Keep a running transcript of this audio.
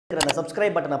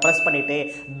Subscribe பட்டனை press பண்ணிட்டு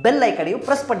bell ஐகானையும்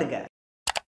press பண்ணுங்க.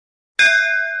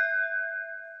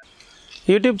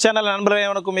 யூடியூப் சேனல் நண்பர்களே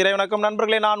வணக்கம், இறைவணக்கம்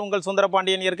நண்பர்களே. நான் உங்கள்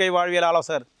சுந்தரபாண்டியன், இயற்கை வாழ்வியல்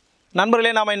ஆலோசகர்.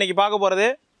 நண்பர்களே, நாம் இன்றைக்கி பார்க்க போகிறது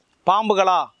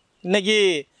பாம்புகளா. இன்றைக்கி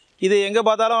இது எங்கே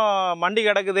பார்த்தாலும் மண்டி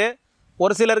கிடக்குது.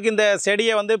 ஒரு சிலருக்கு இந்த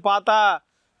செடியை பார்த்தா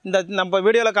இந்த நம்ம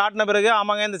வீடியோவில் காட்டின பிறகு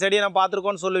ஆமாங்க இந்த செடியை நான்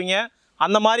பார்த்துருக்கோன்னு சொல்லுவீங்க.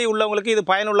 அந்த மாதிரி உள்ளவங்களுக்கு இது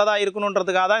பயனுள்ளதாக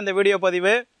இருக்கணுன்றதுக்காக தான் இந்த வீடியோ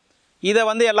பதிவு. இதை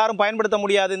எல்லாரும் பயன்படுத்த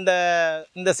முடியாது.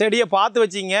 இந்த செடியை பார்த்து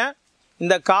வச்சிங்க.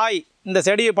 இந்த காய், இந்த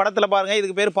செடி படத்தில் பாருங்கள்,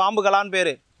 இதுக்கு பேர் பாம்புகளான்னு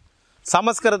பேர்.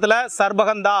 சமஸ்கிருதத்தில்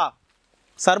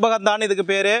சர்பகந்தான்னு இதுக்கு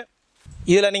பேர்.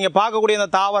 இதில் நீங்கள் பார்க்கக்கூடிய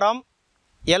இந்த தாவரம்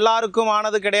எல்லாருக்கும்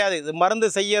ஆனது கிடையாது. இது மருந்து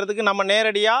செய்யறதுக்கு நம்ம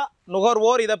நேரடியாக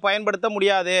நுகர்வோர் இதை பயன்படுத்த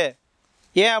முடியாது.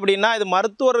 ஏன் அப்படின்னா இது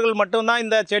மருத்துவர்கள் மட்டும்தான்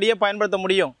இந்த செடியை பயன்படுத்த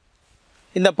முடியும்.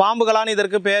 இந்த பாம்புகளான்னு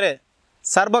இதற்கு பேர்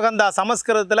சர்பகந்தா.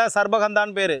 சமஸ்கிருதத்தில்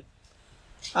சர்பகந்தான்னு பேர்.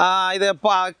 இது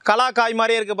கலாக்காய்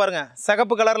மாதிரியே இருக்குது பாருங்கள்.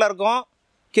 சிகப்பு கலரில் இருக்கும்,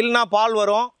 கில்னா பால்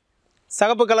வரும்.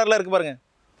 சிகப்பு கலரில் இருக்குது பாருங்கள்.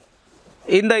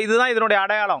 இதுதான் இதனுடைய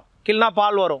அடையாளம். கில்னா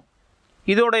பால் வரும்.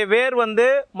 இதோடைய வேர்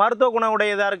மருத்துவ குணம்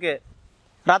உடையதாக இருக்குது.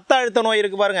 ரத்த அழுத்த நோய்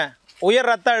இருக்குது பாருங்கள், உயர்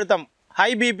ரத்த அழுத்தம்,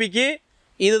 ஹை பிபிக்கு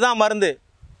இதுதான் மருந்து.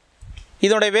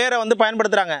 இதோடைய வேரை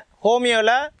பயன்படுத்துகிறாங்க.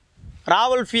 ஹோமியோவில்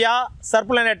ராவல்ஃபியா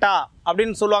சர்புலனேட்டா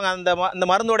அப்படின்னு சொல்லுவாங்க அந்த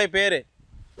மருந்தோடைய பேர்.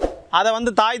 அதை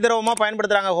தாய் திரவமாக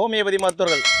பயன்படுத்துகிறாங்க ஹோமியோபதி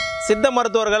மருத்துவர்கள். சித்த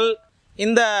மருத்துவர்கள்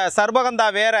இந்த சர்பகந்தா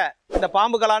வேரை, இந்த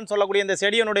பாம்புகளான்னு சொல்லக்கூடிய இந்த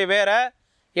செடியனுடைய வேரை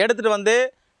எடுத்துகிட்டு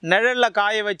நிழலில்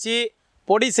காய வச்சு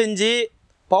பொடி செஞ்சு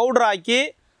பவுடராக்கி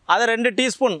அதை 2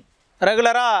 டீஸ்பூன்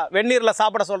ரெகுலராக வெந்நீரில்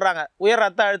சாப்பிட சொல்கிறாங்க உயர்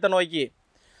ரத்த அழுத்த நோய்க்கு.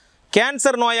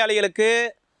 கேன்சர் நோயாளிகளுக்கு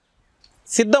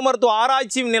சித்த மருத்துவ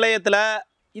ஆராய்ச்சி நிலையத்தில்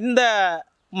இந்த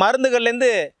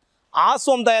மருந்துகள்லேருந்து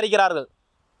ஆஸ்வம் தயாரிக்கிறார்கள்.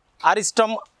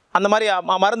 அரிஸ்டம் அந்த மாதிரி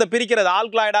மருந்தை பிரிக்கிறது,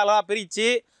 ஆல்கலாய்டாலாக பிரித்து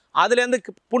அதுலேருந்து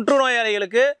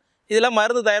புற்றுநோயாளிகளுக்கு இதில்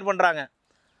மருந்து தயார் பண்ணுறாங்க.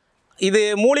 இது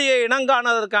மூலிகை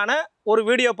இனங்காணதற்கான ஒரு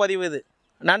வீடியோ பதிவு இது.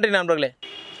 நன்றி நண்பர்களே.